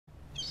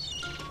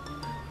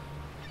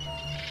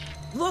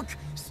Look,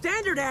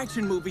 standard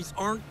action movies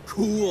aren't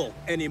cool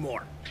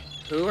anymore.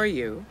 Who are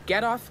you?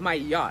 Get off my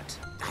yacht.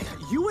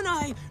 You and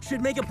I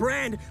should make a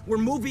brand where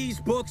movies,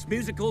 books,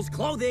 musicals,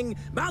 clothing,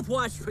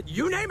 mouthwash,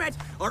 you name it,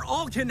 are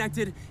all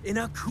connected in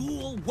a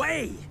cool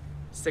way.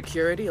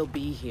 Security'll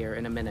be here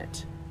in a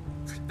minute.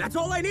 That's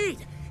all I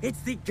need.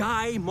 It's the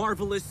Guy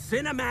Marvelous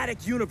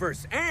Cinematic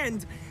Universe,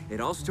 and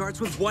it all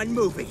starts with one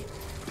movie.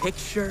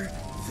 Picture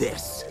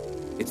this.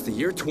 It's the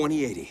year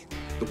 2080.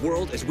 The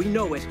world as we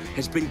know it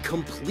has been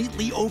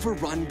completely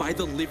overrun by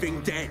the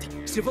living dead.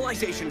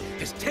 Civilization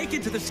has taken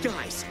to the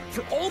skies,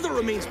 for all that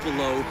remains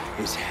below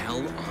is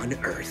hell on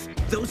Earth.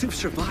 Those who've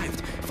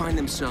survived find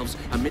themselves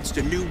amidst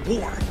a new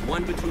war,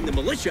 one between the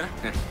militia,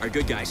 our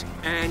good guys,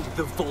 and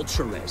the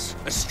Vultures,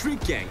 a street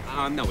gang.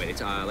 No wait,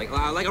 it's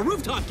like a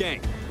rooftop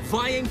gang,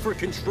 vying for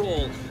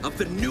control of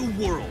the new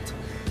world,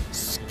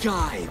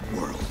 Sky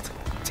World.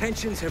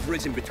 Tensions have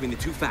risen between the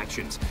two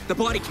factions. The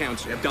body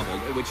counts have doubled,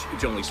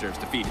 which only serves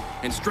to feed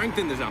and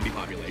strengthen the zombie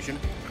population.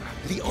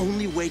 The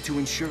only way to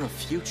ensure a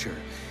future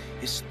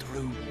is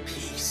through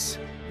peace.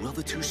 Will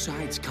the two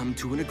sides come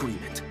to an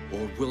agreement,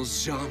 or will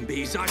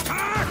zombies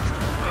attack?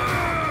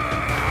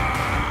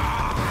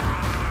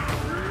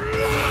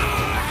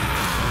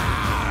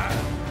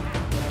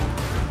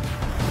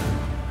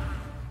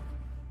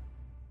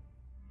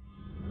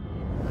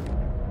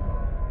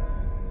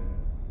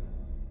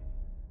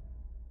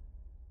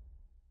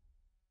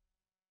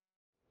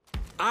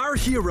 Our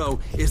hero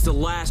is the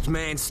last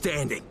man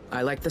standing.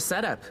 I like the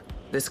setup.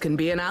 This can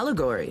be an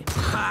allegory.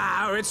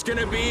 Ah, it's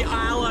gonna be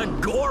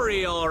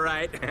allegory, all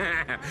right.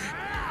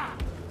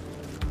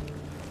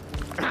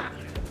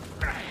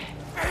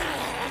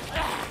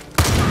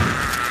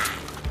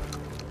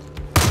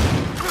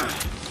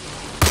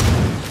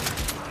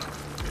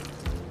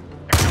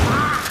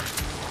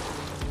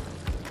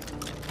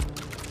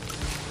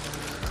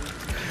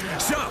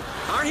 So,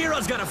 our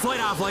hero's gotta fight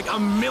off like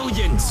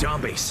 1,000,000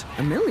 zombies.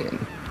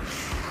 1,000,000?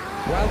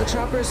 While the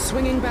chopper's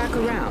swinging back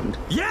around.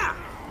 Yeah!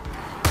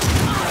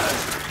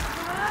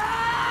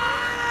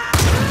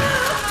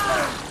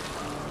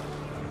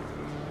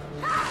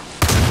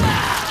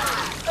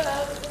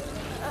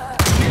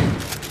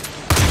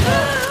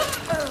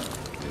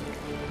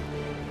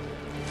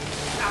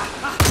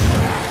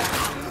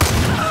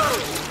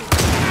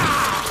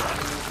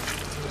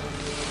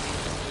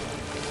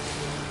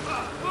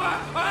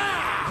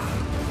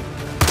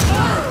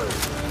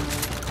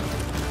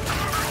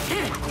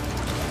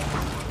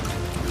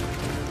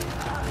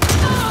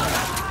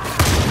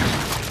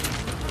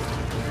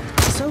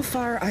 So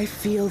far, I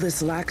feel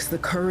this lacks the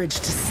courage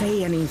to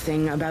say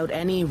anything about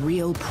any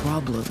real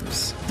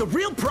problems. The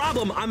real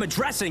problem I'm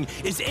addressing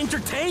is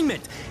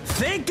entertainment.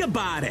 Think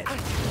about it.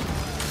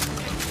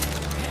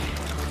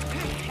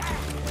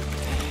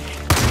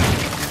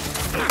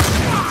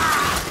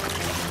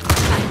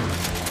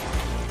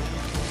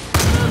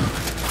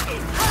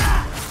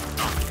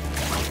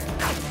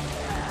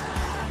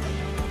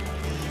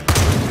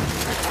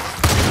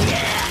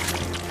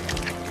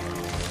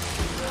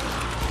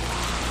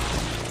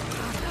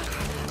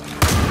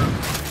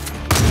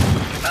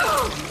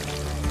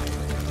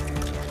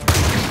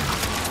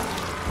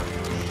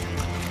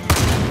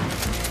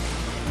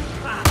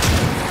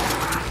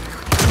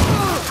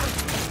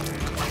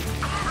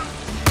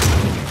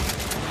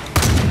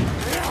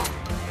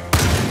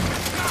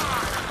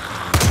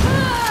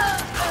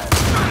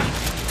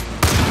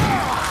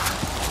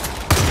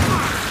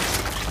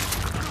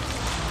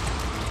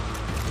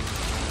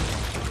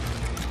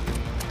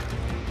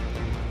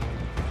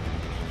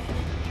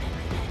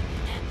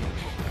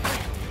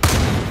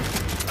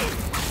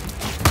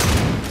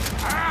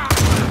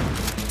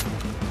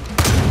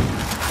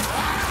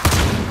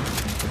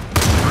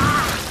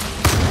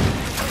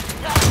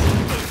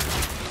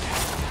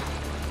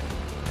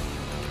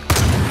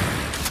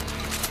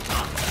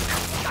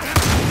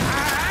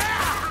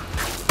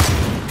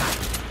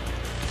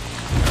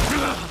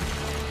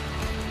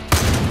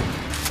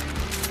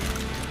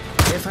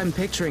 If I'm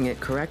picturing it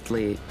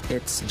correctly,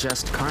 it's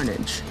just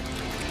carnage.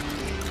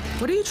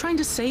 What are you trying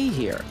to say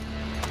here?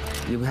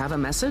 You have a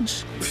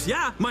message?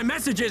 Yeah, my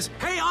message is,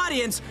 hey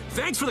audience,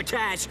 thanks for the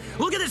cash.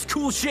 Look at this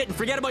cool shit and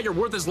forget about your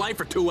worthless life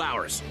for 2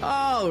 hours.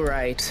 All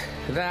right,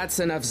 that's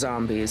enough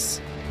zombies.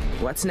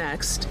 What's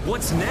next?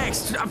 What's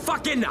next? A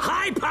fucking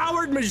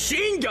high-powered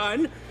machine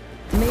gun?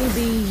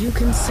 Maybe you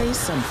can say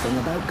something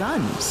about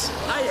guns.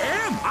 I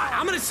am!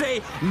 I'm gonna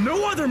say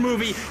no other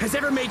movie has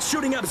ever made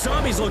shooting up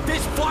zombies look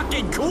this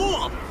fucking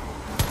cool!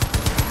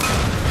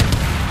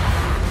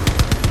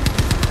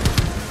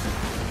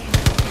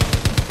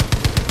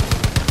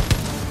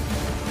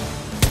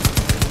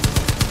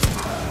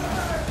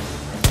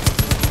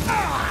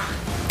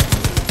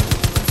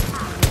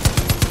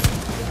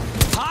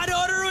 Hot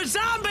odor of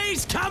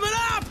zombies coming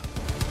up!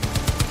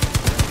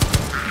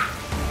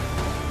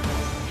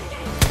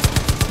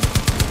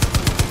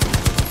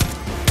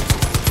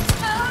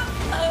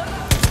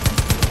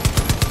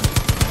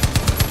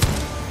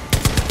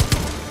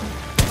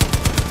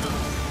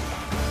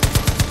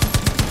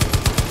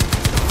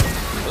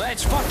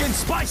 Let's fucking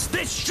spice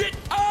this shit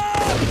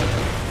up!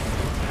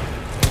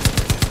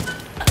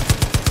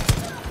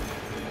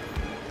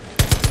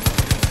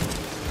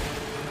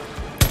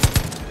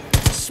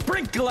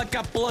 Sprinkle a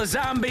couple of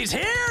zombies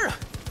here!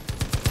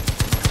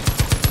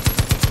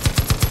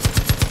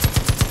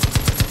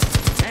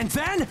 And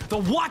then the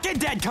Walking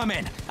Dead come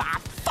in.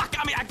 Fuck,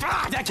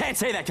 I can't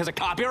say that because of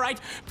copyright.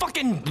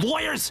 Fucking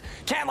lawyers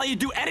can't let you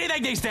do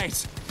anything these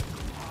days.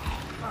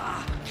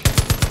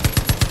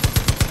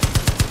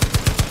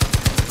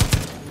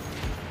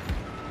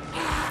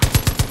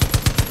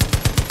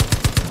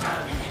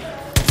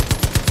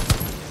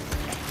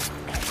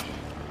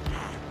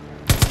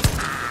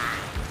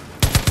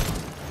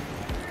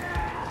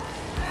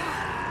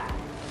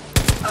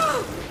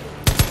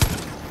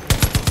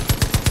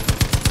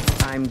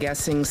 I'm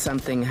guessing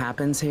something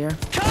happens here.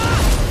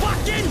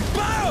 Fucking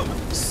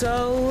boom!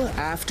 So,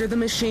 after the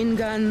machine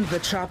gun, the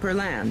chopper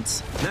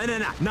lands. No,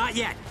 not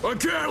yet. I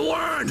can't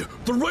land!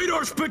 The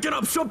radar's picking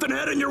up something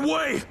heading your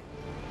way!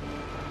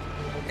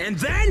 And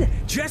then,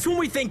 just when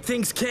we think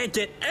things can't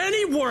get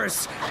any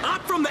worse,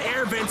 up from the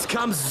air vents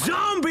comes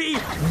zombie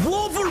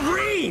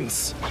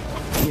Wolverines!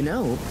 You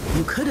know,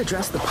 you could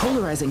address the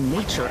polarizing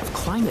nature of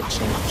climate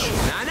change.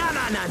 Nah.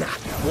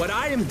 What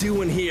I am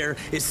doing here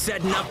is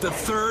setting up the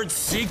third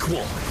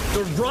sequel,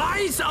 The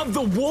Rise of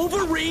the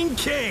Wolverine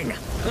King.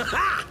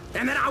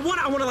 And then I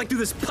wanna like do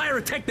this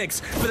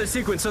pyrotechnics for the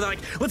sequence. So like,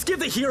 let's give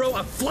the hero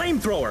a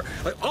flamethrower,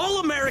 like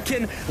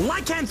all-American,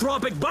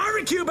 lycanthropic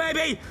barbecue,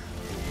 baby.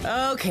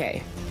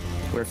 Okay,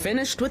 we're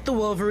finished with the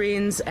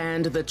Wolverines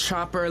and the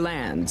chopper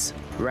lands,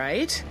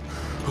 right?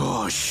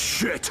 Oh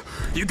shit!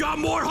 You got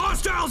more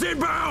hostiles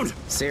inbound!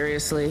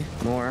 Seriously?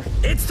 More?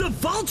 It's the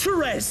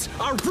Vultures!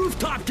 Our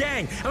rooftop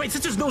gang!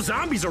 Since there's no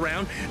zombies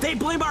around, they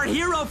blame our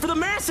hero for the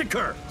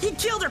massacre! He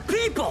killed our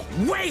people!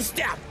 Waste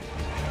him!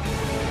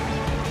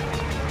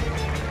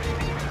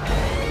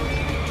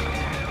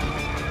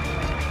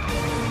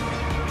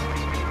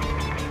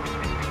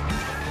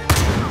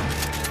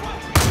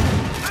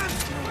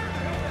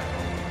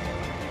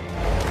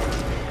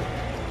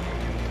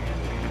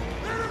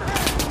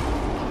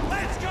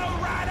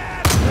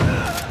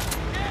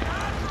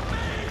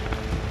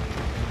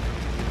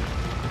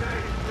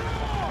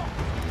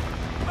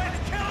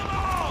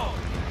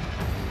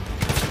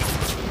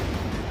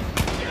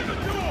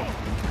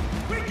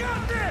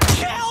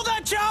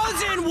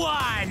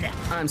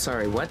 I'm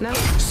sorry, what now?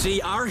 See,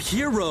 our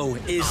hero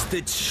is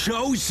the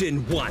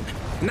Chosen One.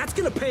 And that's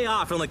gonna pay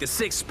off in like the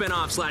 6th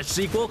spin-off /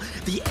 sequel,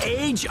 The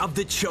Age of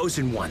the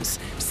Chosen Ones.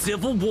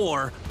 Civil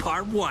War,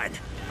 Part 1.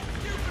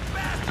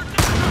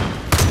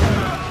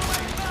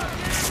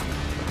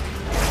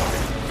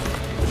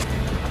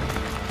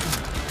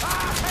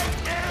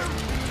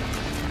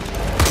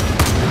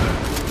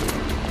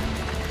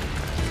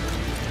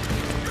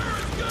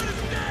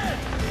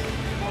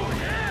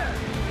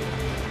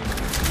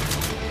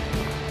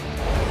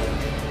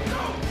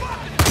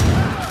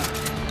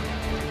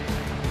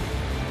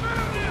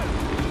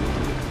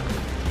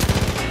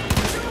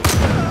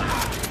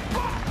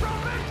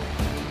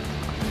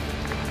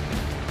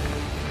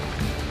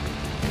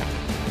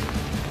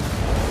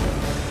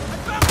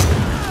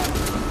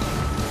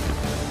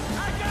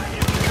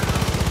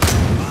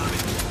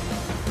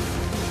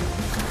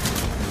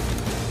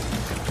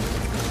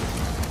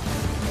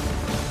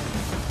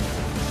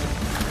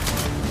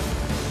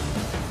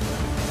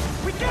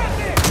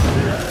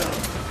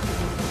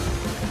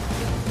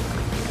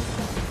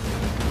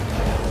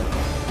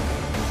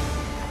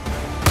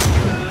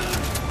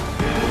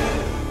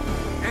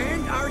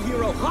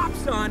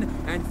 Hops on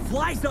and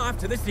flies off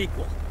to the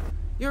sequel.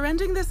 You're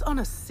ending this on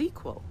a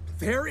sequel?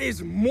 There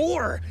is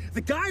more!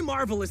 The Guy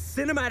Marvelous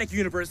Cinematic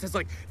Universe has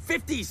like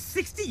 50,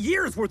 60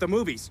 years worth of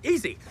movies.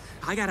 Easy.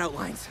 I got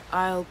outlines.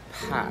 I'll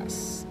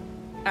pass.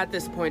 At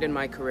this point in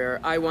my career,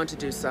 I want to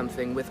do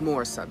something with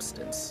more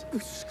substance.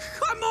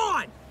 Come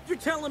on! You're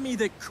telling me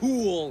that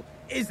cool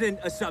isn't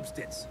a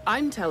substance?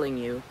 I'm telling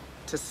you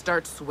to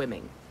start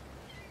swimming.